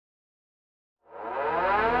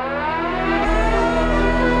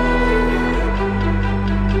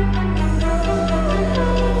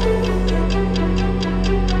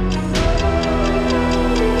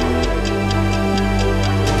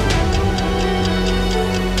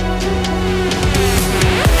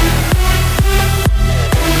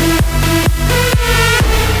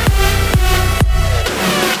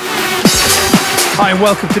and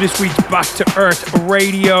welcome to this week's Back to Earth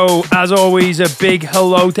Radio. As always, a big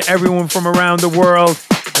hello to everyone from around the world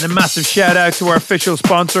and a massive shout out to our official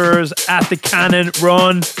sponsors at the Cannon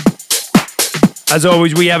Run. As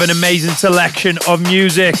always, we have an amazing selection of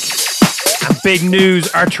music. And big news,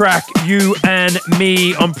 our track You and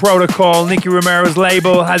Me on Protocol, Nicky Romero's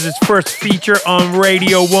label, has its first feature on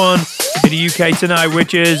Radio 1 in the UK tonight,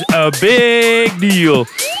 which is a big deal.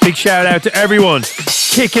 Big shout out to everyone.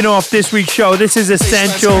 Kicking off this week's show, this is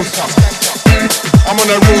Essentials. I'm on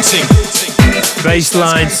a routine.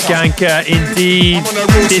 Baseline Skanka, indeed.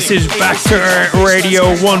 This is Back to Earth Radio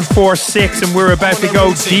 146, and we're about to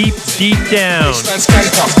go deep, deep down.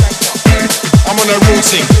 I'm on a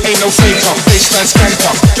routine, ain't no faker. Baseline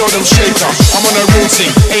Skanka, Jordan Shaker. I'm on a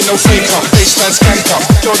routine, ain't no faker. Baseline Skanka,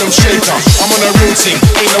 Jordan Shaker. I'm on a routine,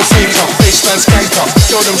 ain't no faker. Baseline Skanka,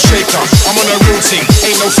 Jordan Shaker. I'm on a routine,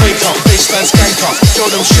 ain't no faker. Baseline Skanka,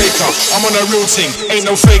 Jordan Shaker. I'm on a routine, ain't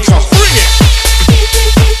no faker. Bring it!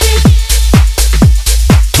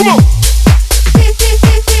 Come on!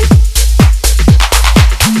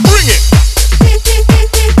 Bring it!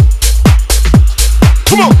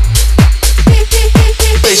 Come on!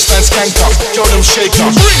 Baseline Skanka, Jordan Shaker.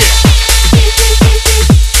 Bring it!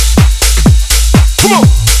 Come on!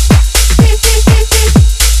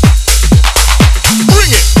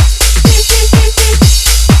 Bring it!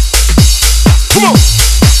 Come on!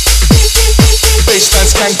 Baseline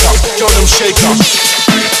Skanka, Jordan Shaker.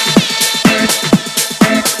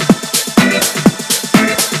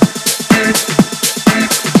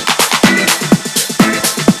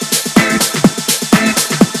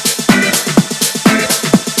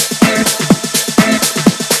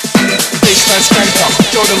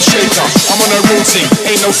 Jordan Shaker, I'm on a routine,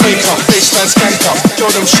 ain't no faker. Baseline Skanka,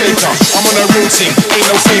 Jordan Shaker. I'm on a routine, ain't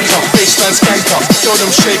no faker. Baseline Skanka,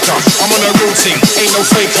 Jordan Shaker. I'm on a routine, ain't no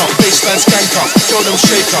faker. Baseline Skanka, Jordan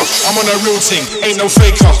Shaker. I'm on a routine, ain't no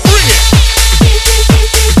faker. Bring it!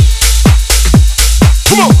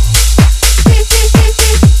 Come on!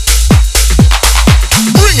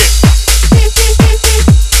 Bring it!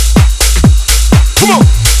 Come on!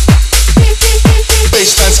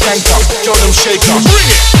 Baseline Skanka, Jordan Shaker. Bring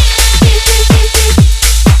it!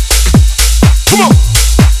 Come on!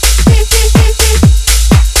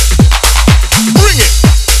 Bring it!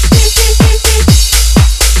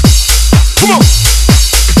 Come on!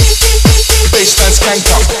 Baseline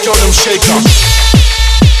Skanka, Jordan Shaker.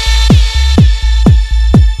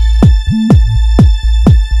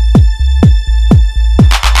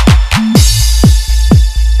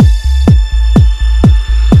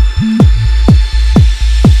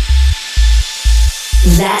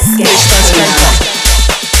 Baseline Skanka,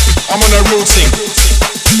 I'm on a routine.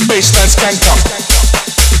 Baseline Skanka,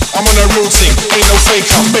 I'm on a routine. Ain't no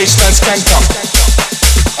faker. Baseline Skanka,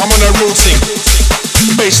 I'm on a routine.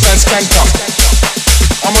 Baseline Skanka,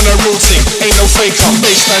 I'm on a routine. Ain't no faker.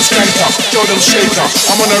 Baseline Skanka, Jordan Shaker.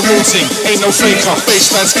 I'm on a routine. Ain't no faker.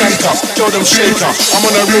 Baseline Skanka, Jordan Shaker. I'm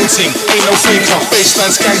on a routine. Ain't no faker.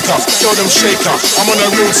 Baseline Skanka, Jordan Shaker. I'm on a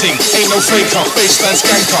routine. Ain't no faker. Baseline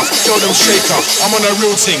Skanka, Jordan Shaker. I'm on a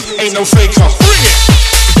routine. Ain't no faker. Bring it!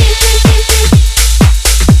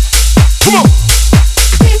 Come on!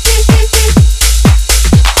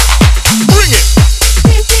 Bring it!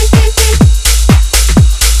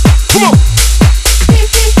 Come on!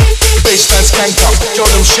 Baseline Skanka,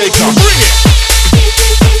 Jordan Shaker. Bring it!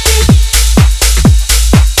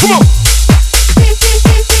 Come on!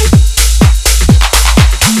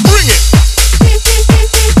 Bring it!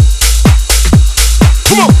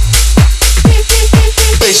 Come on!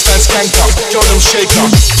 Baseline Skanka, Jordan Shaker.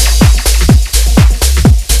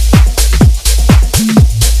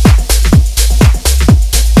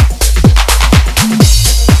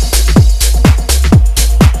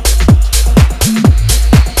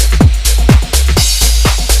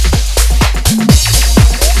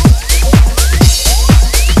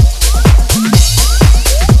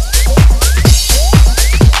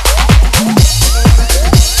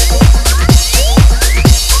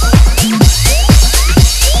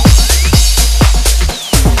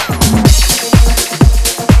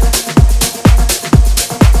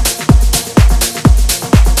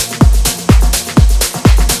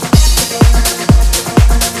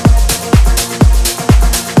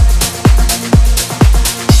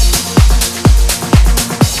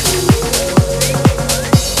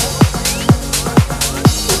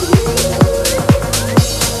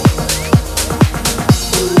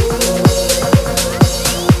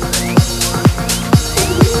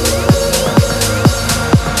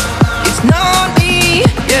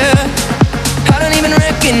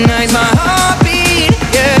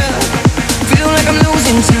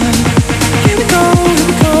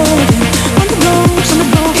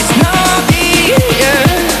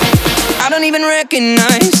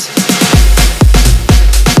 recognize.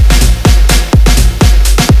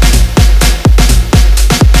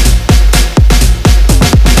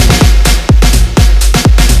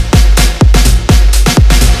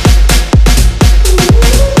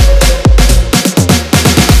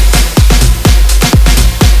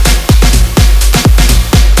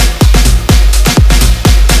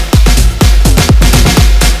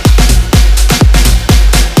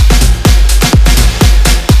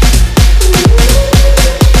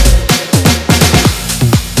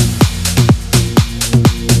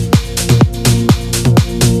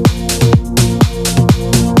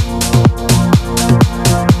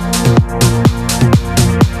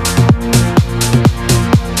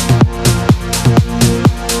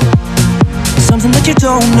 You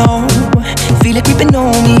don't know, feel it creeping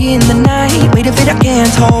on me in the night. Weight of it I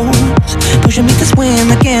can't hold, pushing me to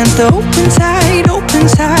swim against the open tide, open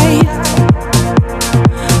tide.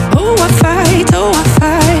 Oh, I fight, oh, I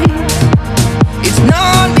fight. It's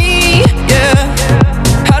not me, yeah.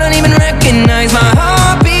 I don't even recognize my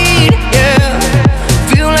heartbeat, yeah.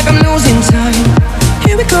 Feel like I'm losing time.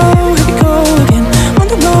 Here we go again. On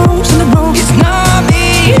the ropes, on the ropes. It's not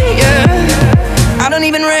me, yeah. I don't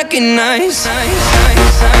even recognize.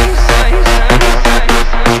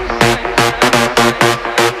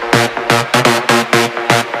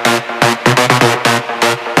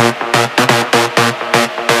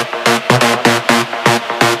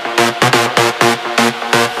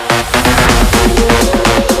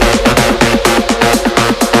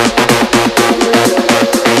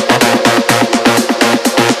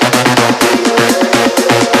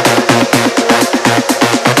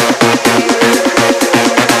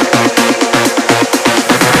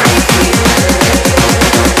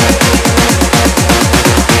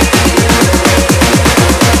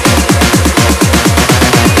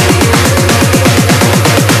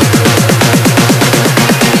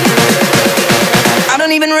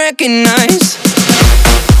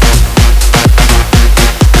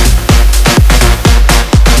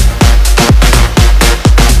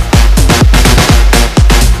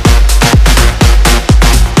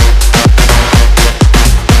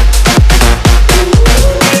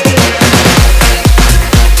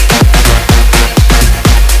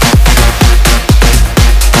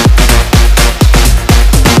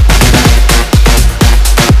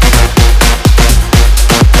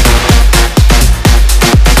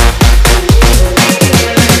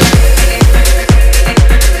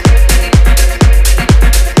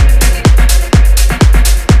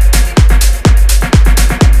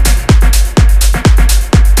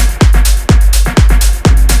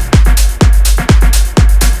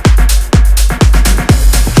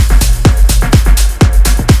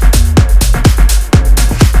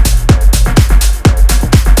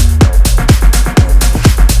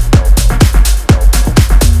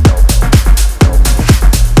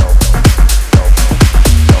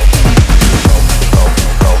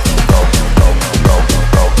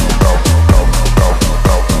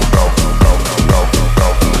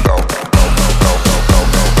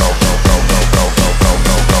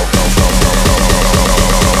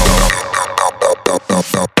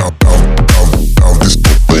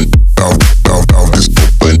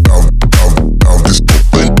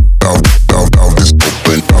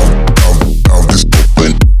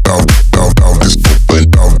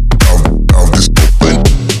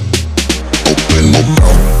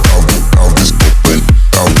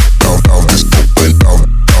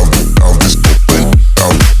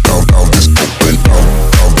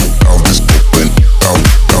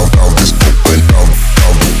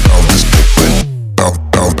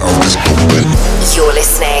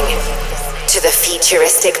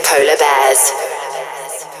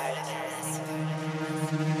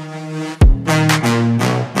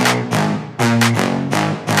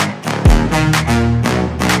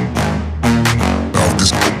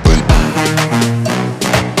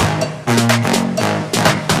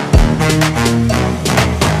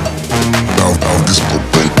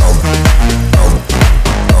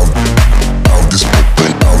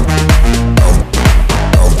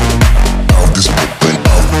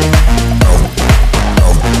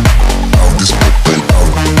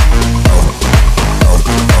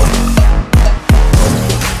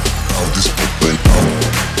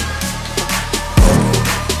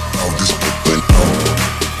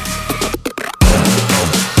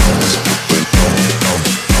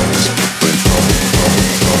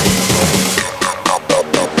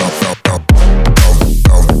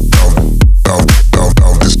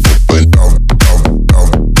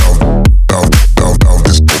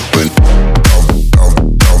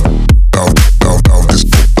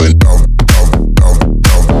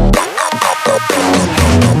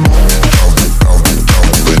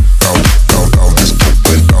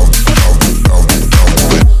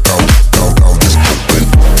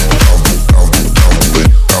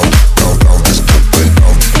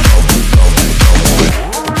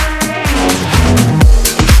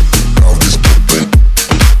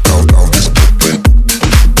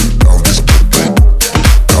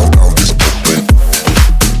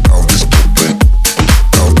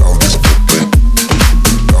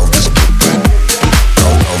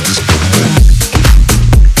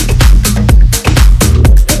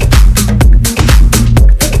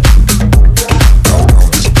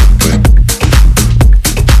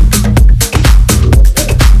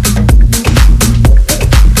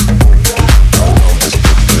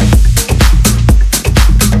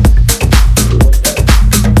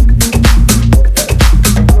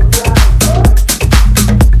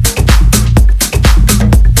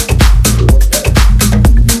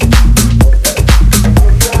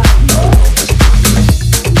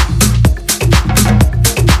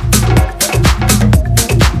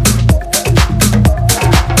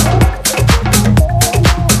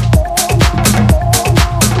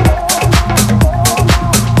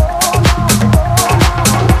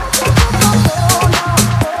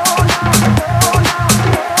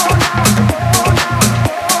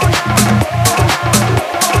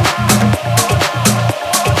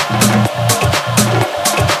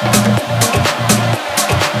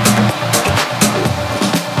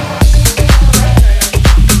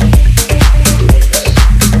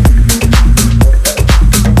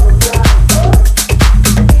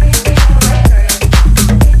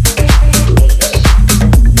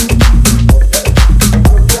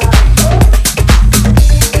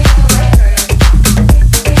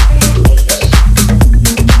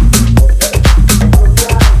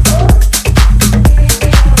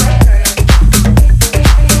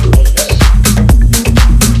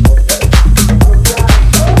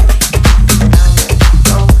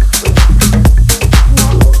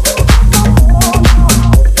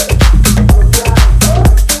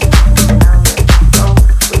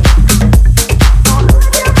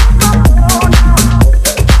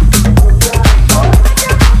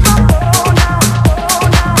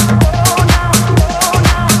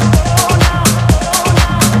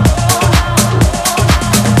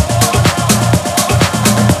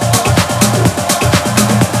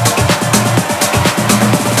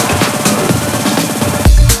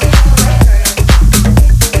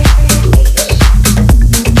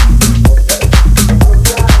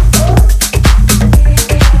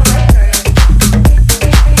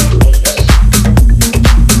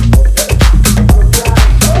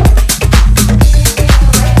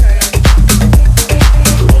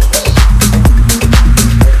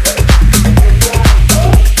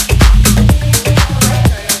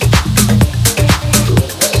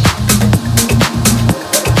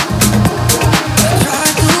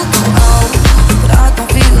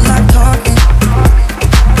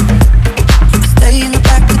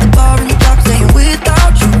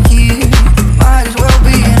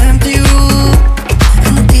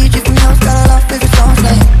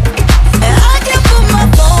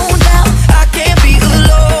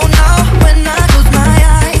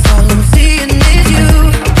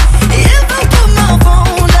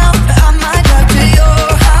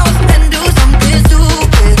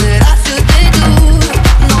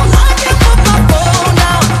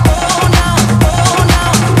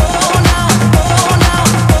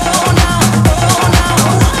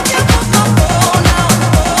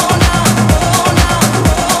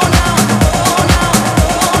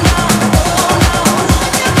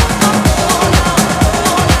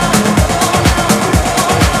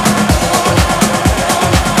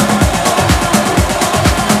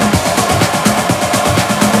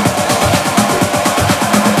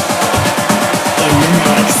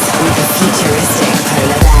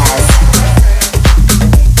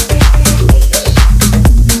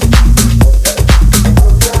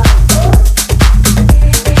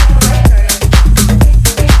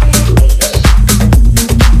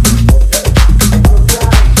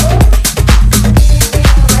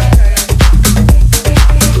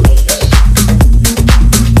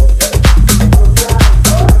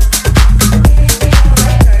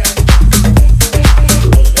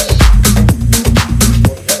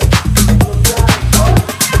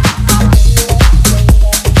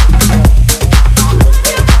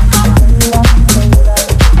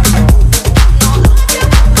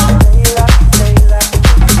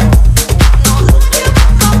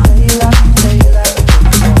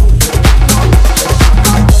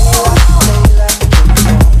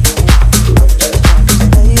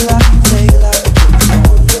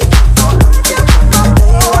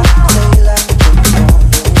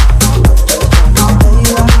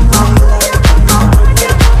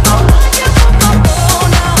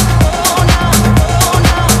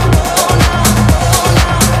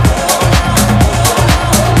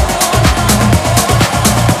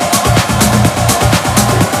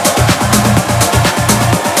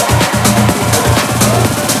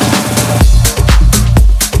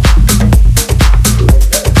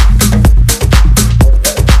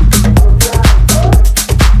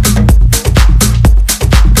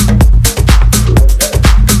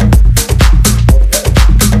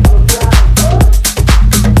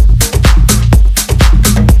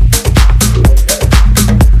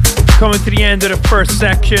 Coming to the end of the first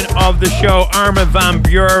section of the show, Armin van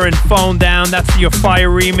Buuren, Phone Down. That's the Fire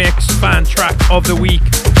remix, fan track of the week.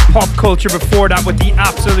 Pop Culture before that with the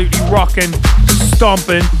absolutely rockin',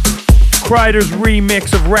 stomping Kreider's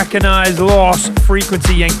remix of Recognize, Lost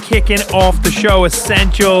Frequency, and kicking off the show,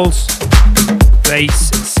 Essentials, Bass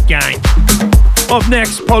Skank. Up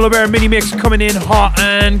next, Polar Bear mini mix coming in hot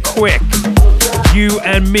and quick. You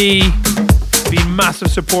and Me, been massive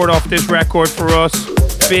support off this record for us.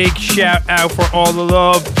 Big shout out for all the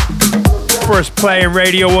love. First playing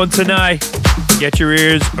Radio 1 tonight. Get your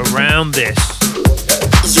ears around this.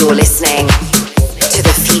 You're listening to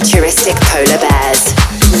the Futuristic Polar Bears.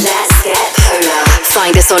 Let's get polar.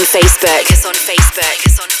 Find us on Facebook.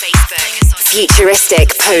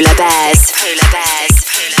 Futuristic Polar Bears. Polar Bears.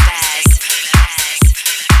 Polar Bears.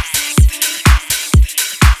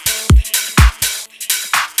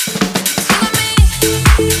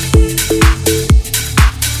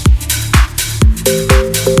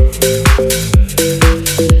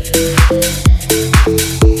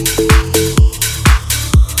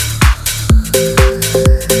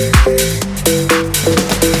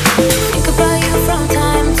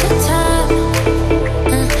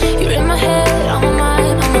 You're in my head, on my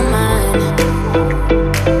mind, on my mind.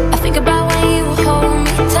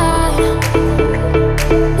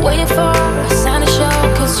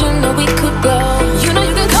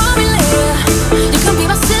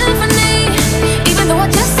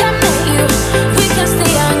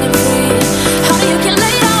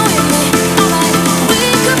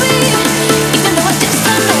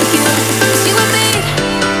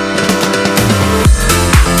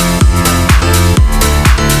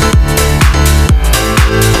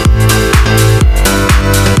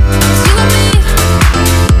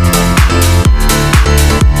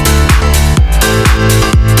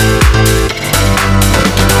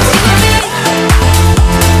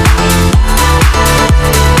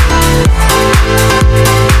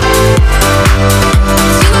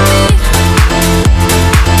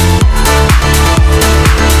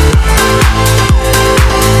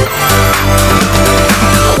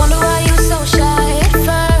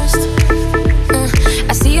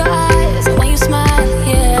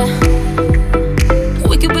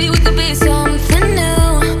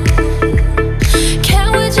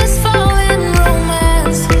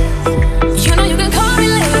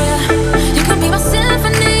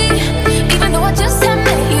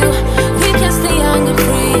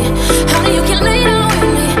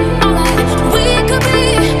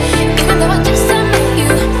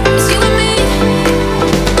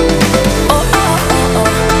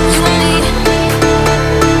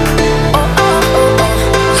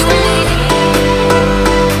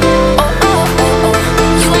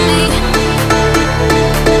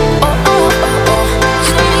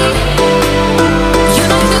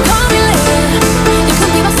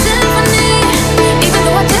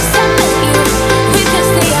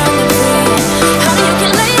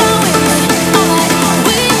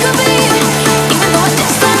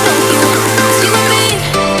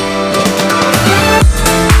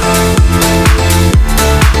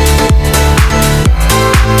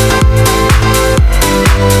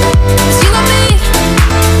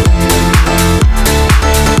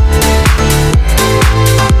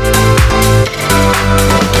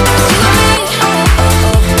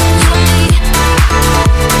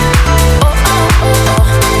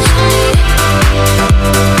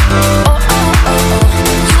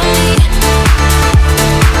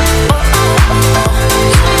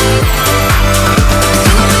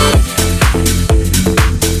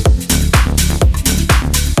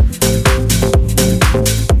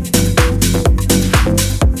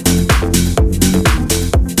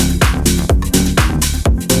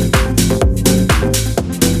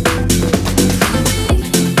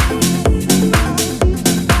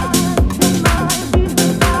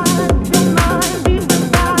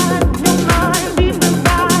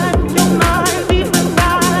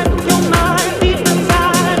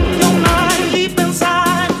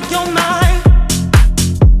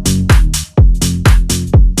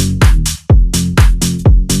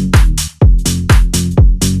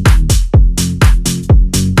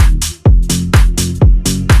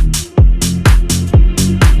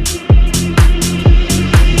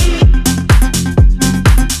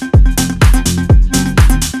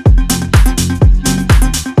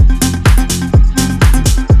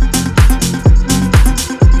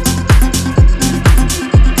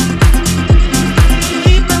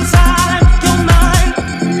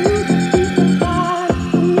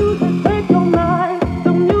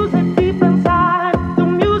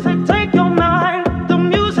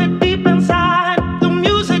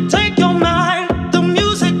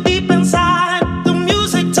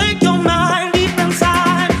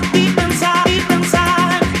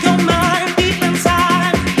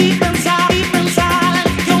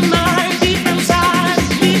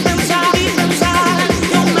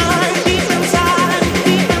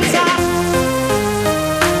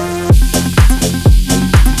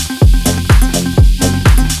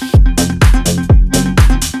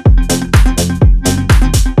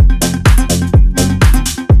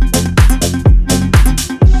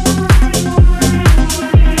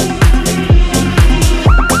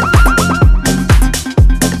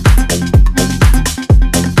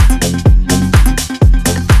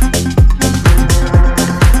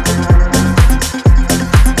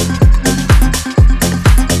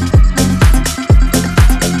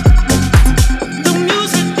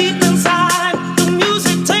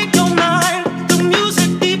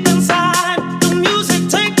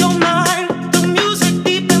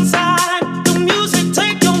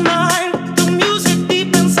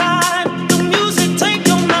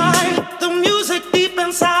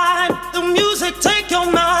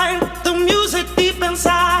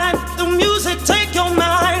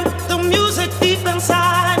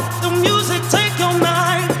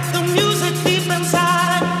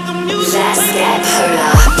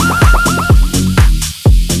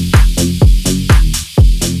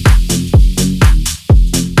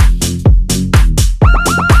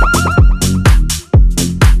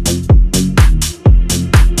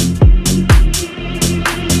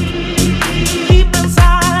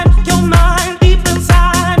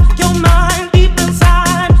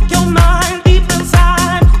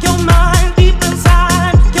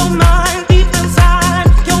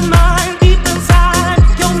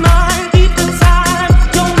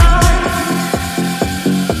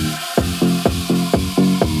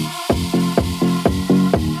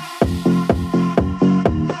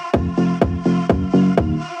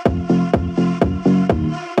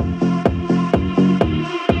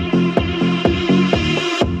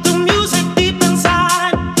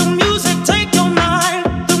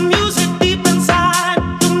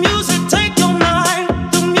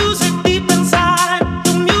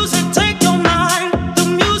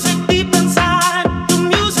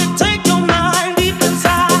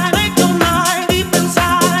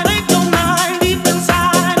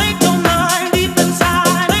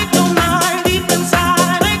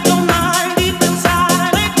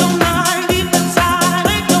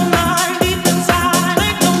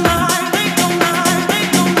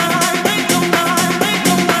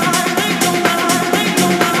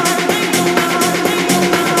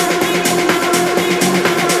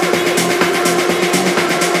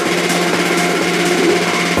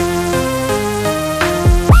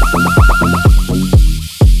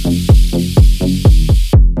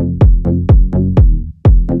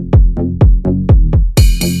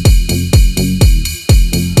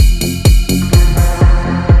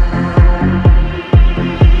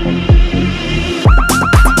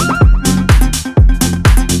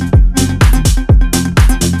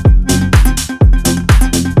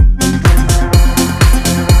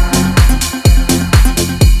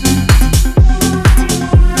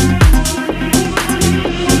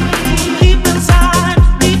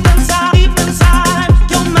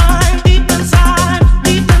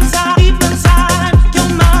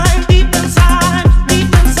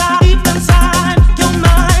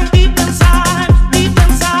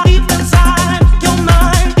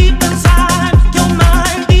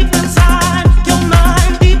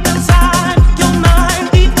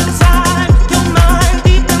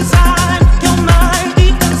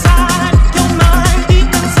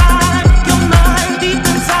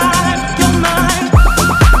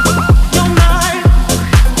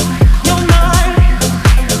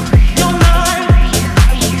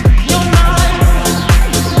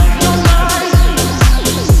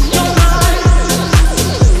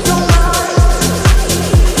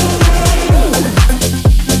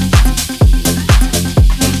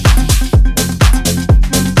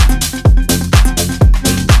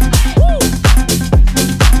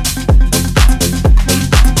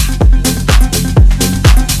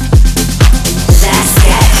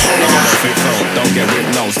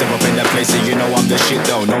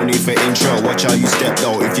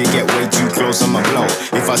 close, I'ma blow.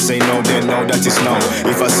 If I say no, then know that it's no.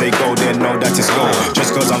 If I say go, then know that it's go.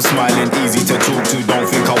 Just cause I'm smiling, easy to talk to. Don't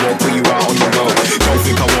think I won't put you out on the road. Don't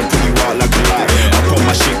think I won't put you out like a lie. Up on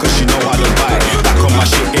my shit cause you know I don't buy. Back on my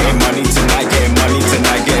shit, getting money tonight. Getting money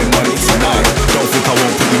tonight, getting money tonight. Don't think I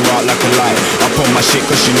won't put you out like a lie. Up on my shit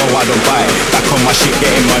cause you know I don't buy. Back on my shit,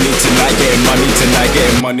 getting money tonight. Getting money tonight,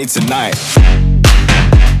 getting money tonight.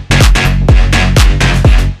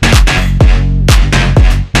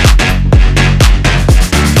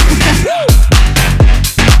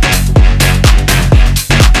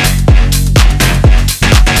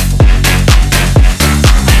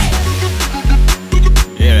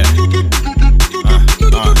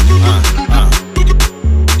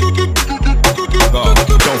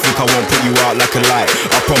 Like a light,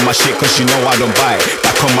 up on my shit cause you know I don't buy it.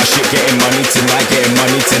 Back on my shit, getting money tonight, getting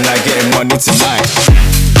money tonight, getting money tonight.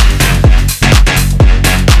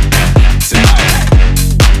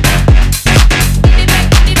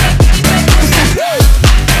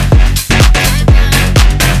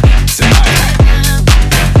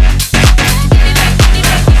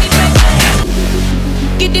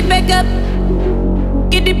 Get it back up,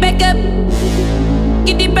 get it back up,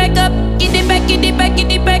 get it back up, get it back, get it back,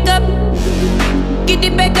 get it back up. Get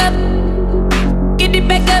it back up, get it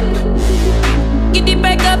back up, get it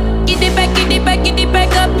back up, get it back, get it back, get it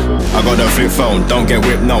back up. I got a flip phone, don't get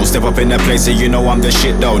whipped, no. Step up in that place and you know I'm the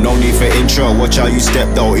shit though. No need for intro, watch how you step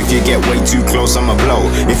though. If you get way too close, I'ma blow.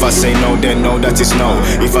 If I say no, then know that it's no.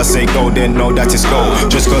 If I say go, then know that it's go.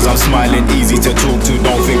 Just cause I'm smiling, easy to talk to.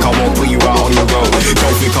 Don't think I won't put you out on the road.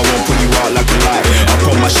 Don't think I won't put you out like a lie. Up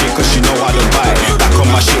on my shit cause you know I don't buy. Back on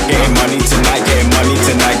my shit, getting money tonight. Getting money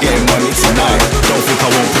tonight, getting money tonight. Don't think I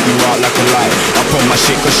won't put you out like a lie. Up on my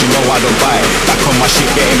shit cause you know I don't buy. Back on my shit,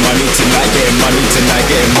 getting money tonight. Getting money tonight,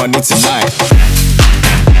 getting money tonight.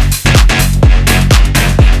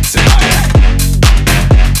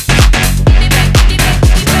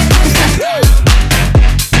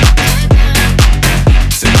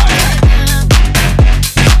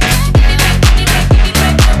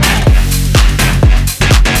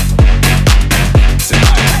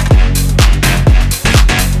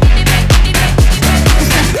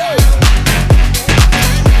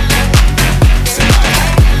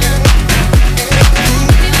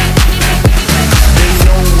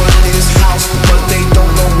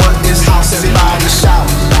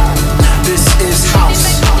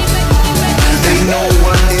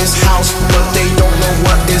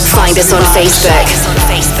 Find us on Facebook.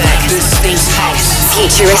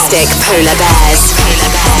 Futuristic Polar Bears.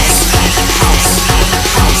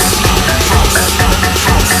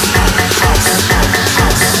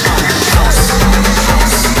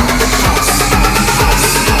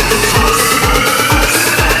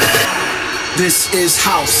 This is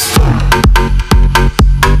house.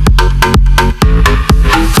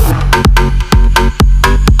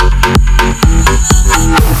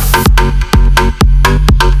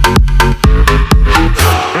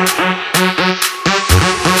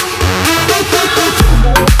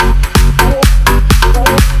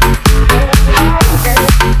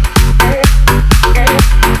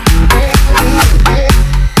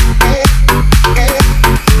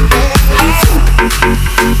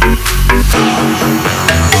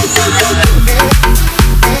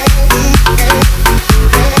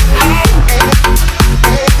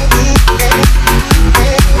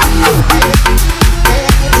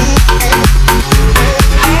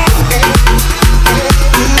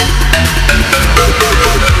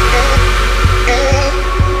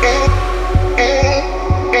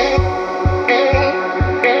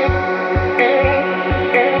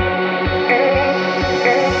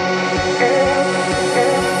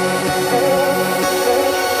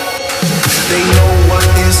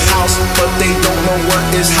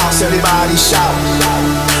 Everybody shout.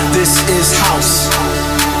 This is house.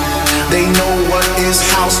 They know what is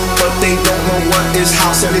house, but they don't know what is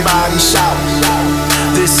house. Everybody shout.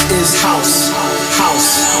 This is house.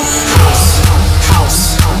 House. House.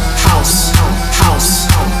 House. House. House.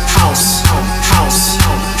 House. House. House.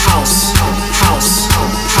 House. House. House.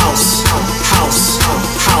 House. House. House.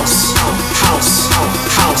 House.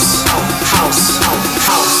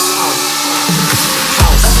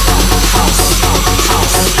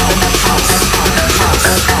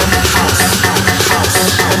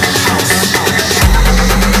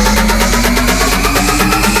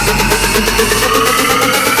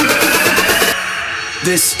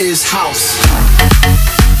 This is house.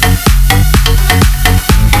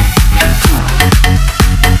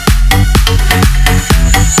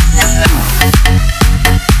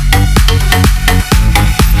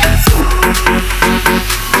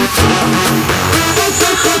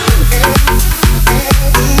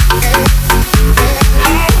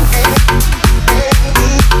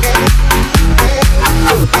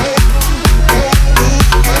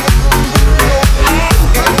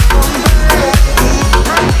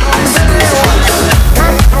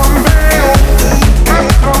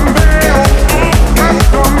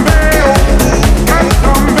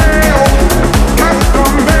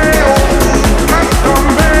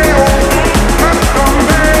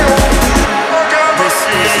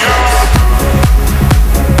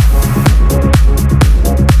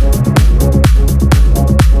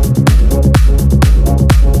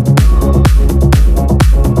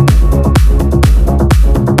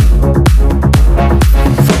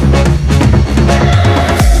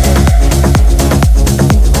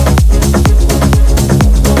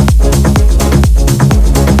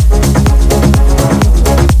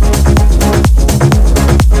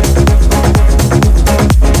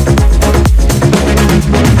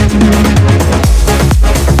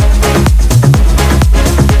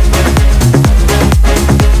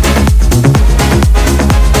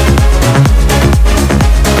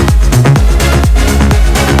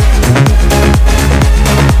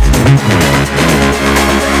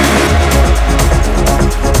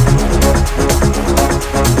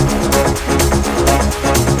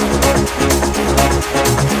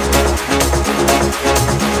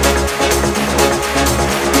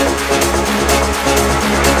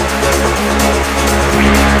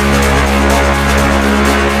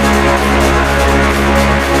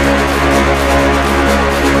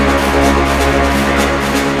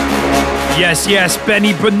 Yes,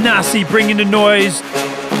 Benny Benassi bringing the noise.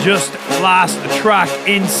 Just last track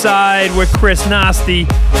Inside with Chris Nasty.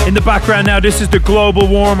 In the background now, this is the global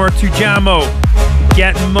warmer to Jamo.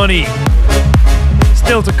 Getting Money.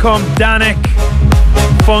 Still to come, Danik,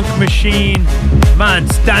 Funk Machine,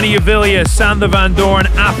 Mance, Danny Avilia, Sander Van Doorn,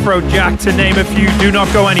 Afrojack, to name a few. Do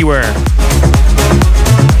not go anywhere.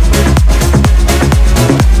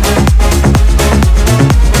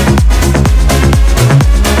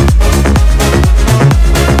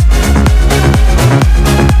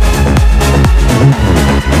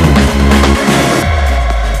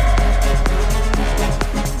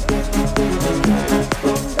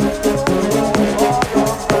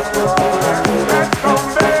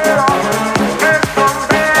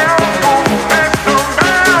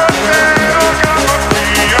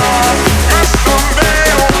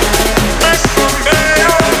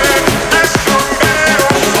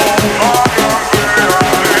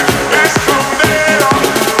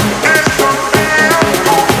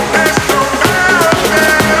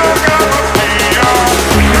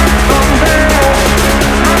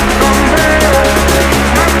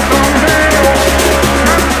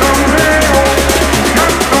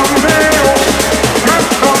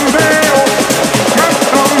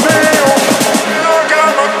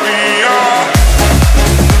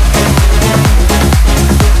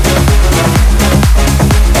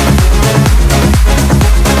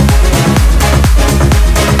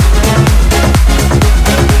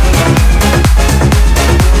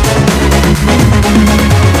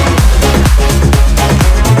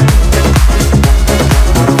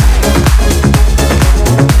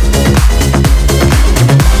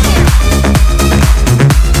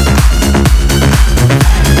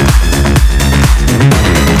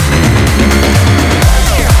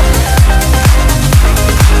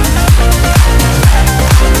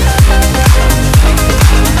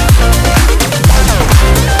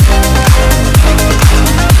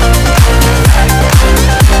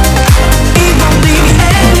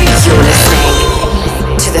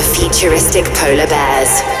 Futuristic Polar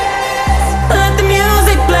Bears. Let the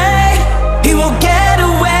music play, he won't get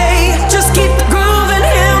away. Just keep the groove and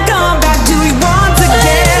he'll come back to you once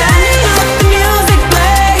again. Let the music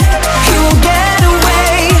play, he won't get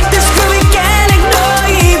away. This crew we can't ignore,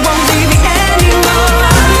 he won't leave me anymore.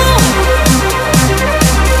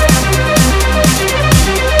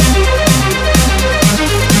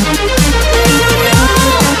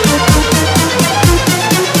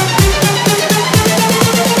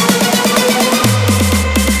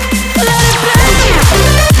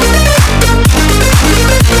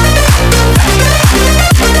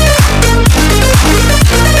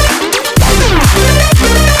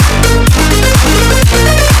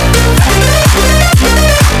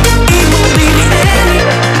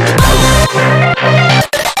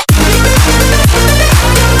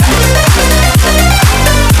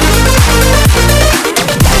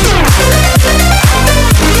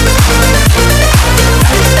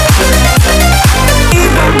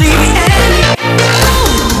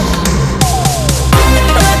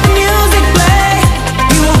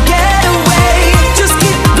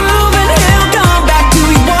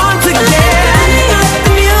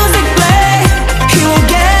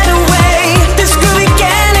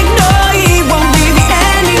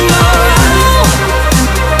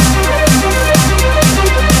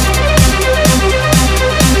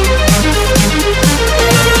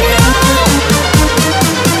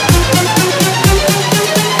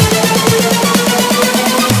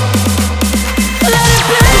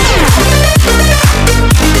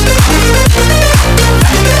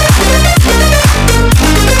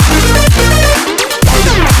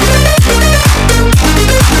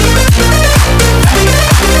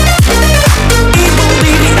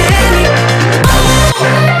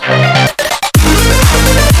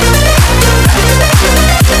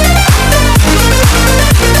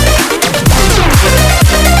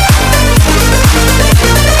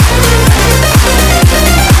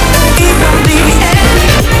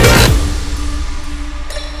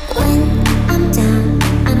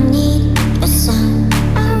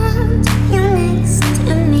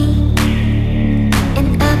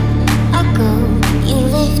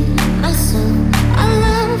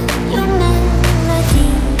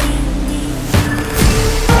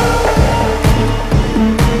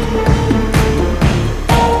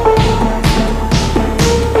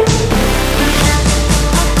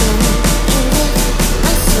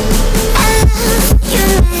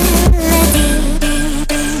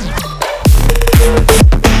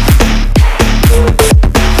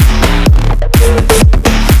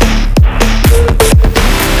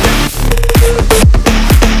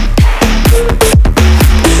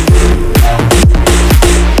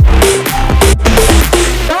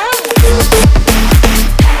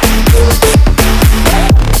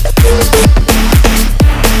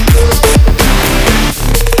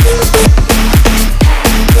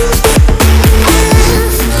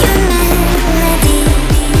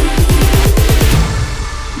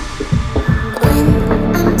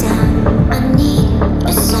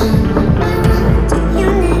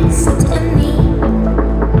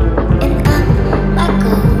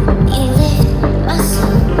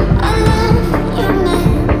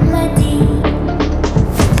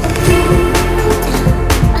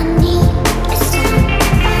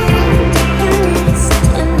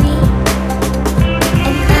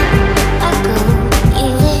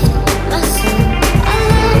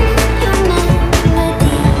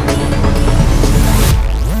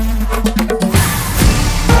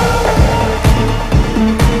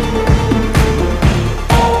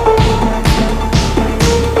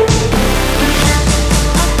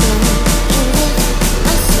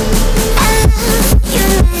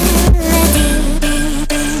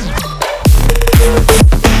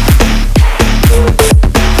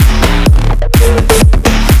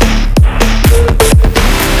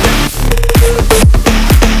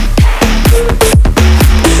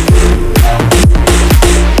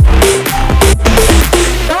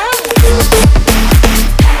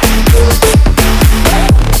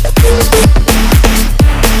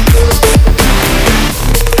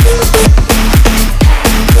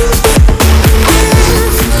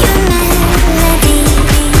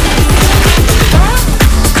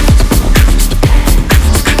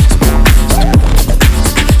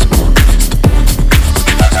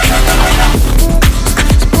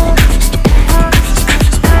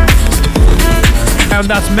 background,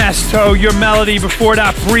 that's Mesto, Your Melody. Before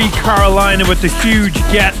that, Brie Carolina with the huge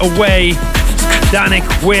Get Away, Danik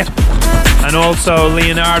Whip, and also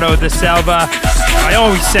Leonardo da Selva. I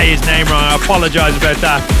always say his name wrong, I apologize about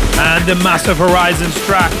that. And the Massive Horizons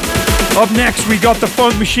track. Up next, we got the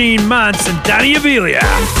Funk Machine, Mance, and Danny Avelia.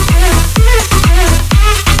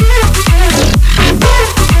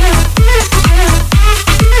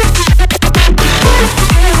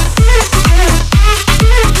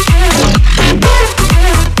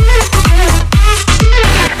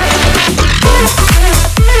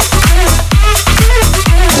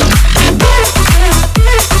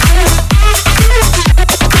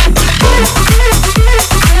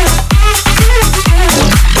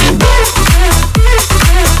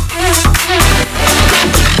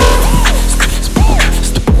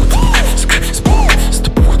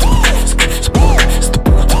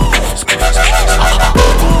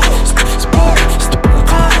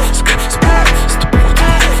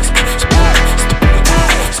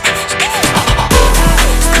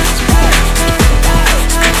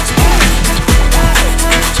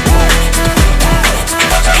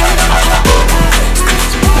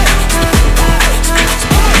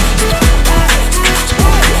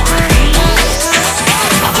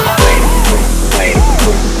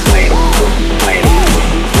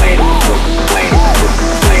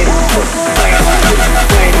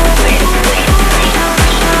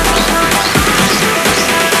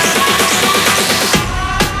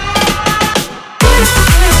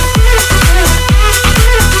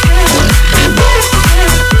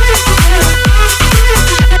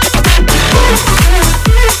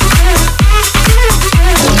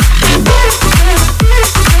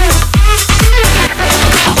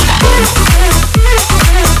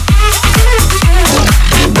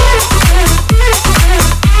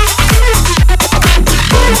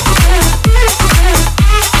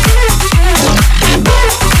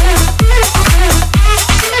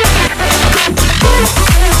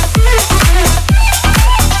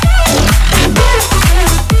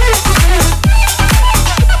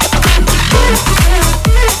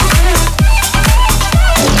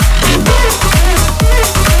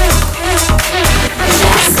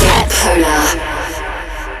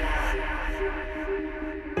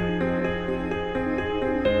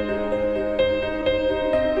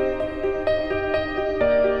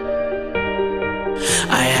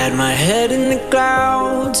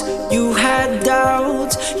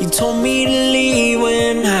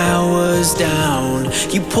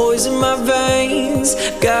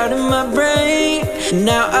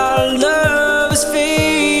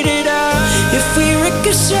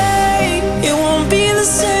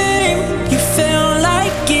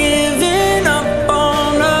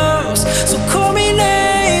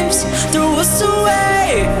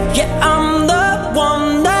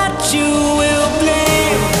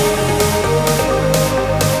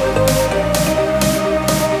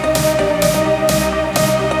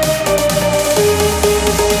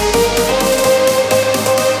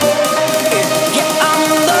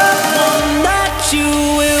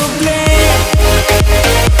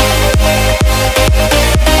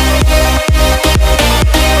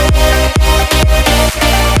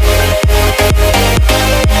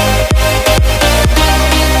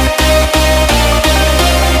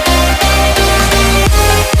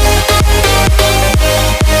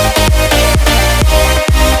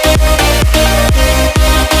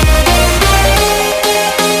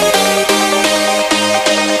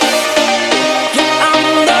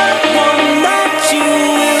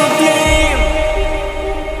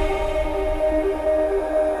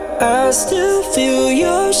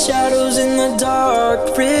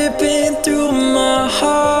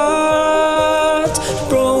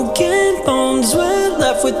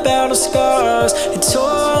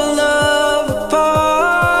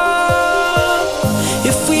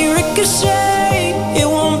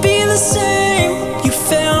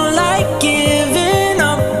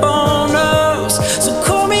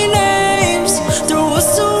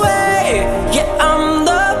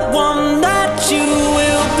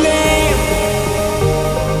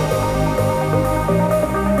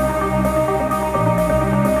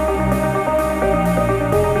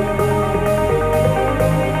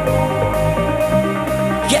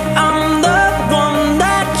 Yeah, I'm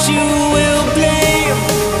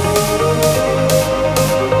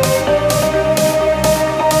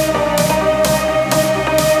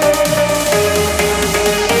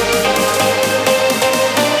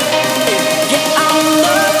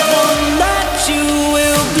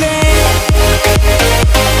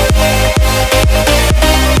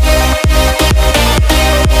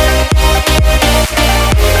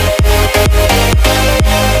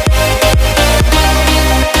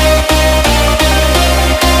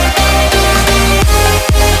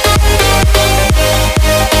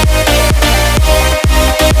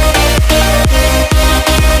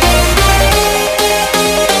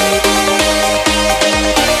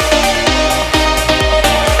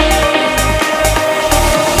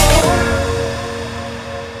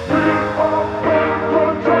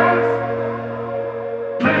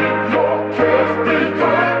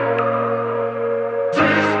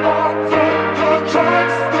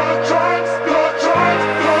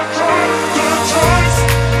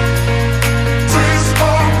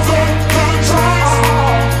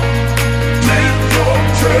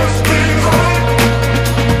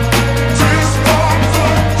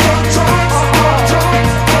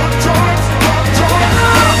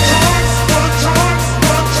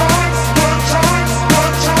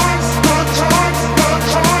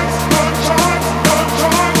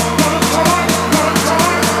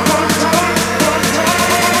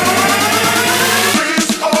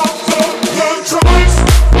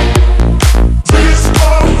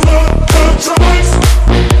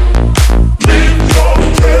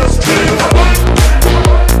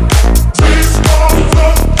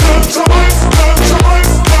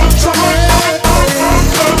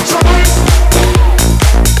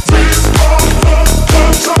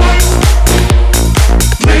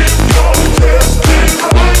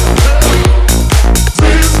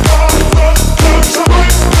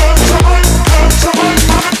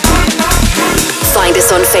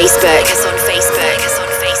Facebook.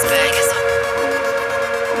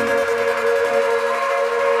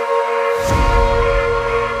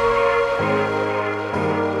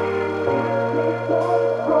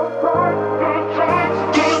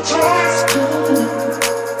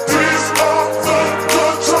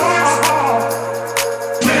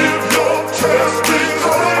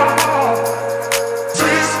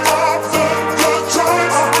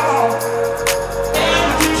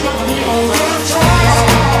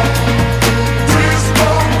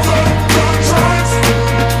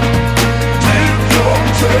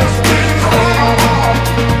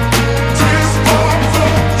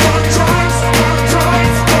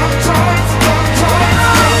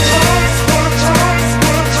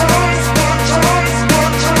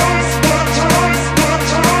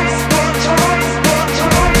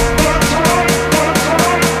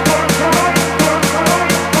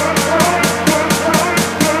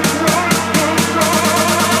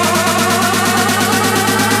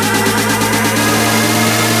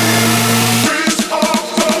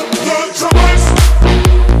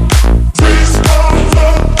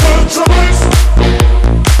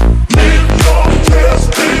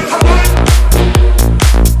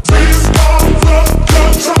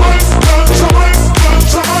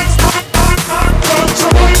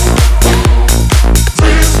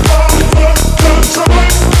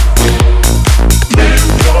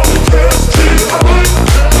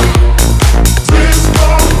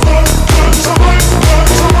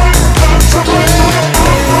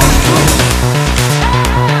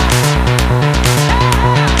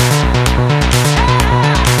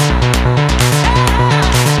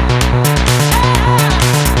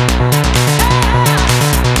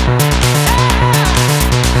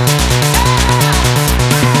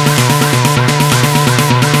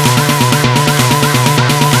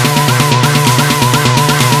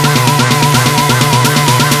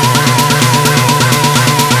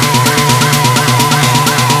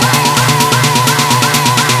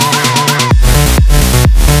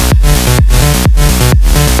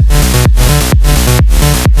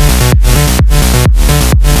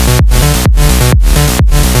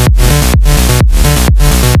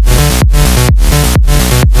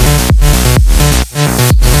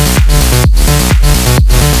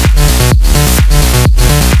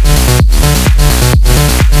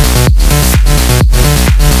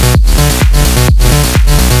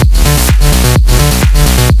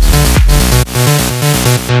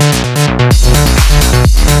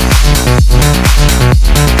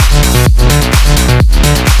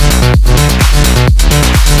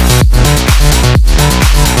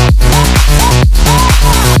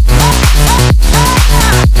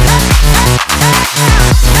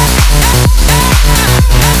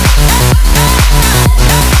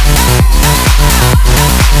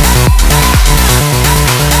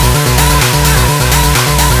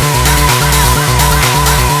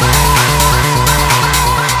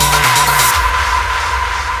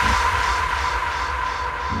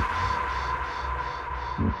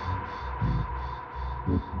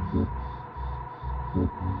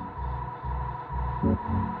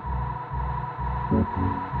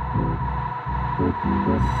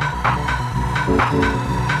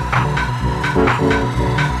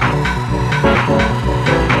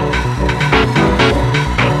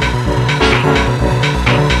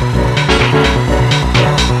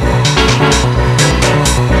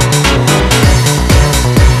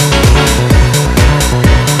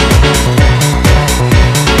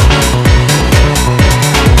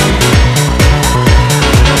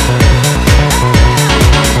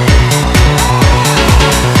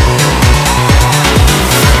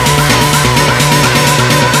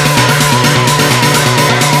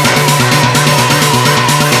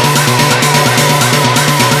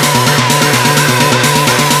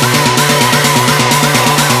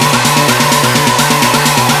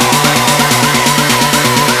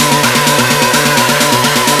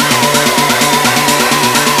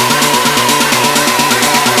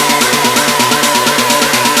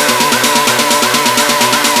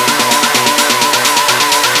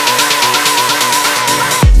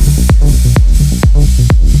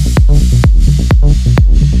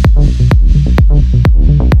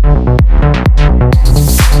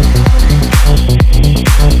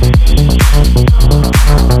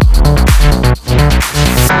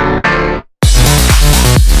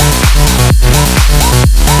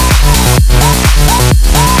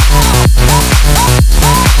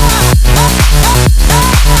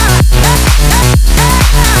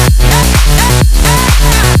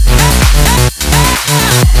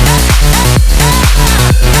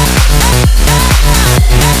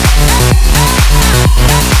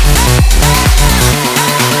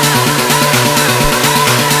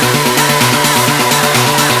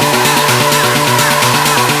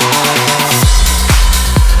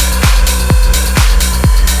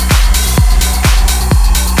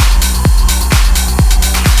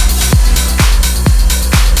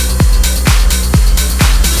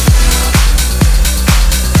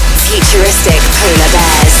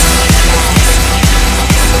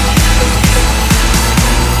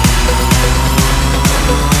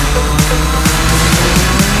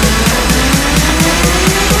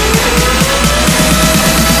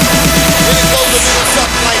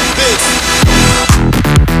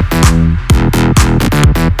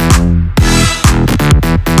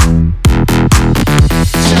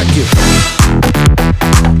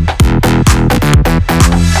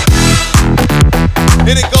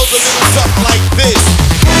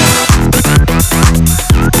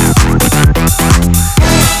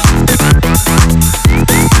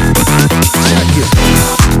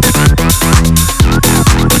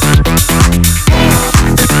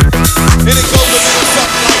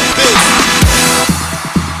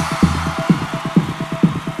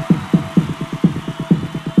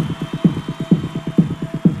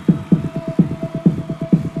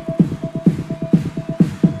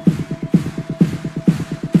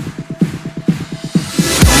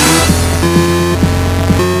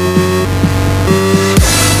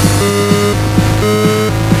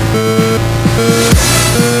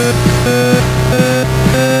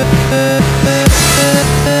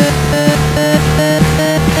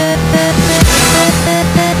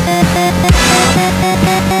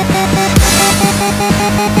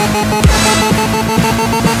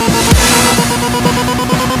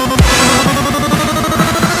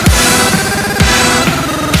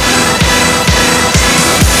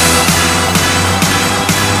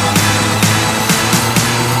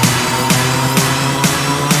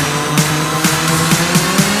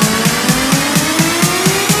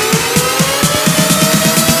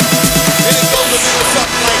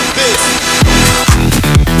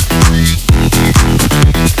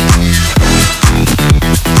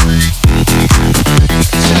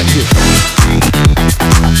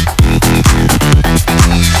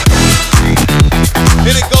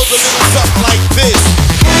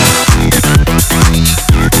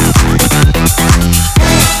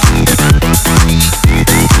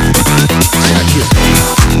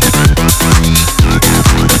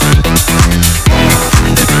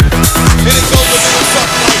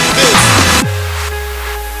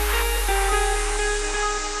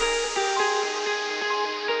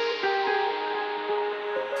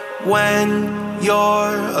 When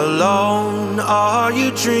you're alone, are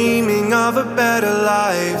you dreaming of a better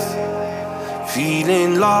life?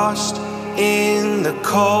 Feeling lost in the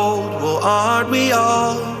cold, well, aren't we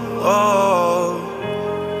all? Oh.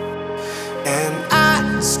 And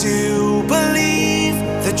I still believe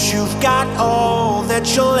that you've got all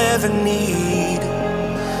that you'll ever need.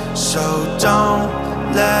 So don't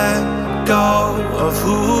let go of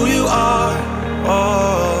who you are.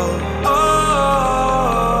 Oh.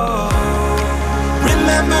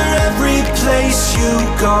 Remember every place you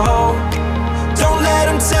go. Don't let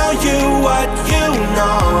them tell you what you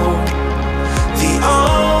know. The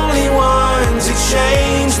only one to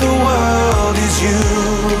change the world is you.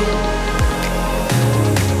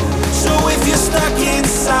 So if you're stuck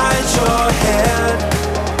inside your head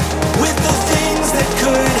with the things that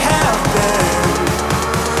could have been,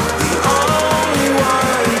 the only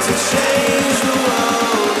one to change the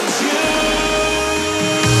world is you.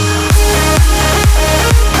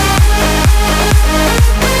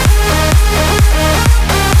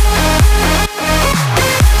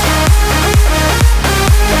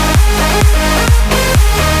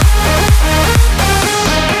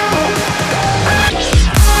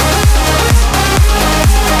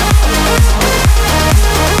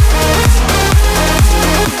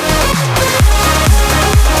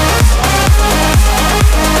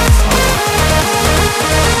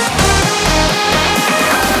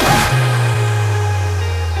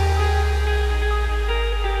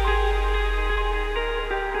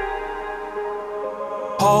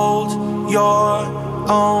 Hold your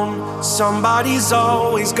own. Somebody's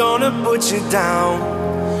always gonna put you down.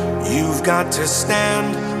 You've got to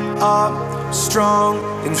stand up strong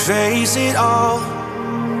and face it all.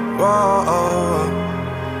 Whoa.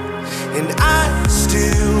 And I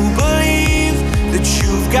still believe that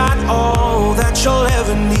you've got all that you'll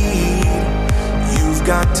ever need. You've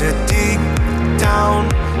got to dig down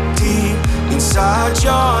deep inside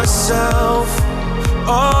yourself.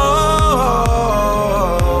 Oh,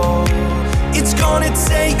 it's gonna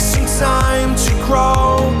take some time to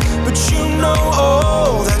grow, but you know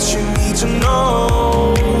all that you need to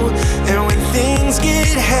know. And when things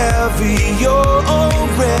get heavy, you're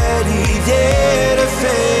already there to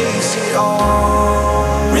face it all.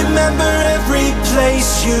 Remember every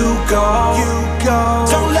place you go.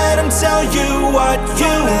 Don't let them tell you what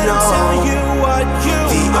you know.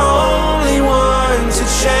 The only one to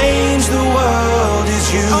change the world is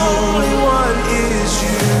you. Only one is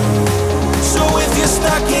you. So if you're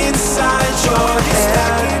stuck inside your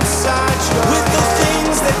head with the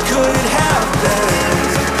things that could have been,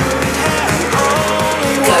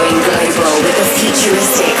 Going global with the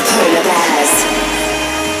futuristic polar bears.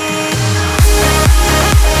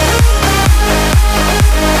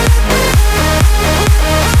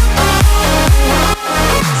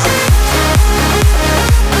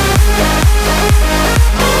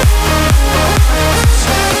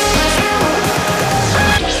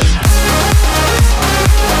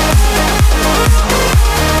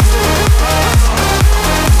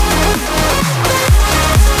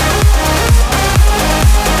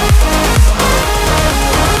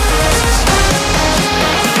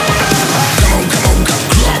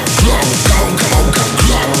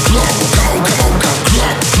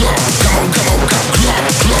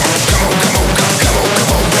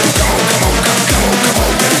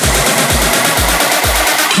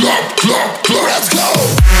 Let's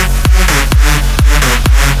go!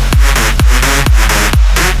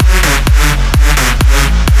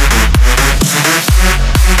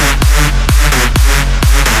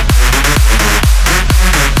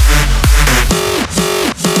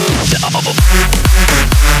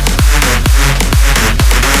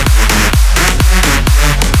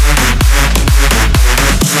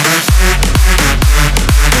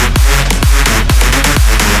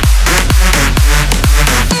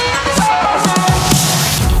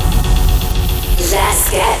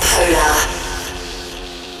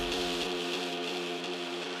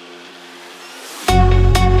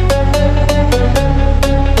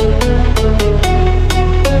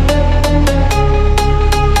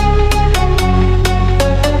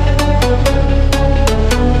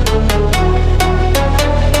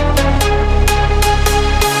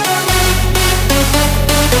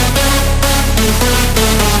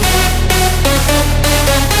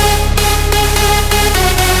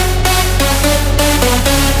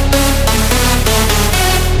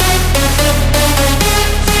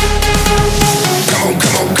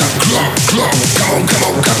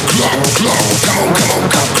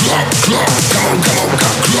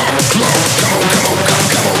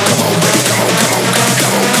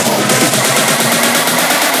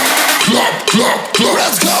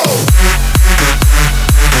 Let's go!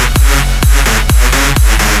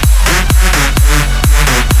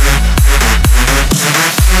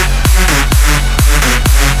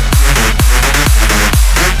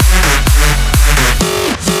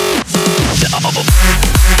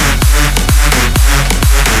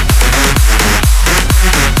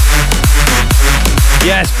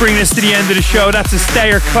 bringing us to the end of the show. That's a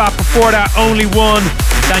stayer clap. Before that, Only One,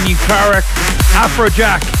 Daniel Carrick,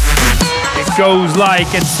 Afrojack, It Goes Like,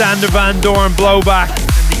 and Sander Van Doren, Blowback,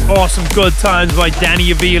 and the awesome Good Times by Danny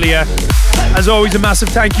Avelia. As always, a massive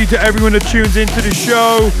thank you to everyone that tunes into the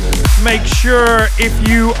show. Make sure if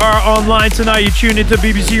you are online tonight, you tune into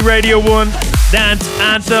BBC Radio 1 Dance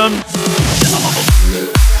Anthem,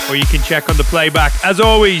 or you can check on the playback. As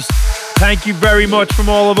always, thank you very much from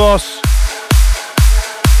all of us.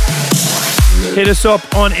 Hit us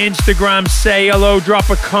up on Instagram, say hello, drop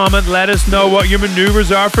a comment, let us know what your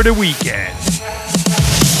maneuvers are for the weekend.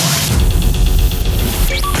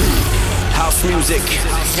 House music.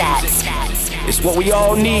 It's what we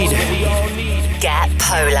all need. Get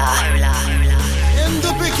Polar. In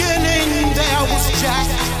the beginning there was Jack.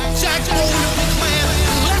 Jack wanted the plan.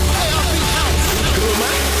 Let there be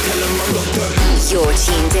house. You're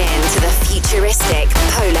tuned in to the futuristic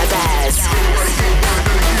Polar Bears.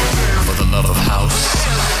 For the love of house,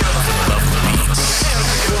 for the love of beats.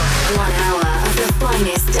 1 hour of the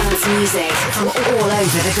finest dance music from all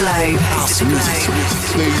over the globe. House music.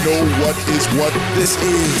 They know what is what. This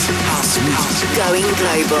is house music. Going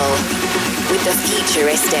global with the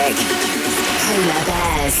futuristic Polar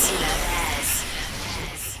Bears.